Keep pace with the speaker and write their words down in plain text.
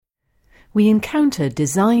We encounter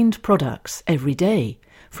designed products every day,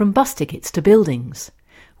 from bus tickets to buildings.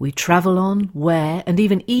 We travel on, wear, and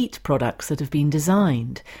even eat products that have been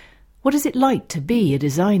designed. What is it like to be a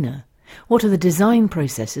designer? What are the design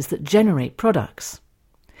processes that generate products?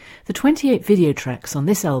 The 28 video tracks on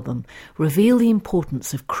this album reveal the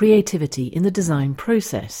importance of creativity in the design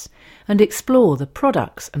process and explore the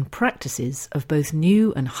products and practices of both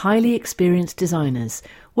new and highly experienced designers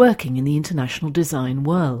working in the international design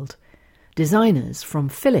world. Designers from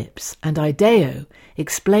Philips and IDEO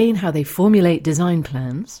explain how they formulate design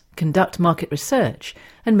plans, conduct market research,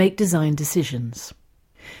 and make design decisions.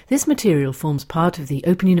 This material forms part of the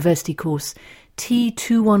Open University course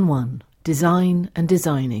T211, Design and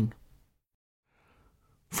Designing.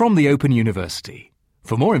 From the Open University.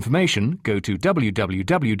 For more information, go to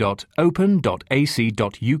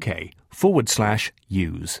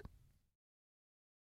www.open.ac.uk/use.